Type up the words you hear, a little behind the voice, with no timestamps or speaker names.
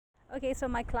Okay, so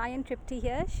my client Tripti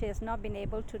here, she has not been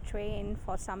able to train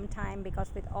for some time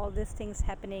because with all these things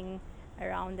happening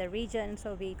around the region,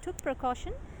 so we took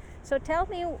precaution. So tell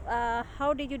me,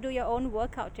 how did you do your own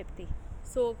workout, Tripti?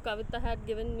 So Kavita had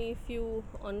given me few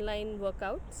online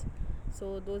workouts.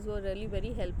 So those were really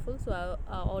very helpful. So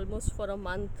almost for a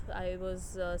month I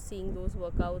was seeing those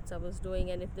workouts I was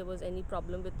doing, and if there was any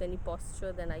problem with any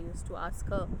posture, then I used to ask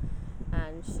her,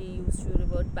 and she used to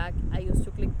revert back. I used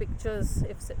to click pictures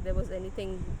if there was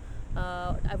anything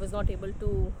I was not able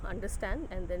to understand,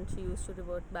 and then she used to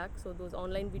revert back. So those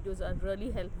online videos are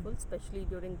really helpful, especially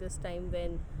during this time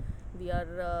when we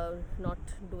are not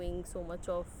doing so much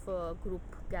of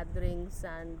group gatherings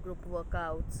and group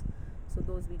workouts. So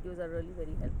those videos are really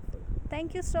very helpful.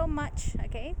 Thank you so much.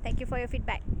 Okay, thank you for your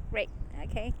feedback. Great.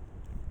 Okay,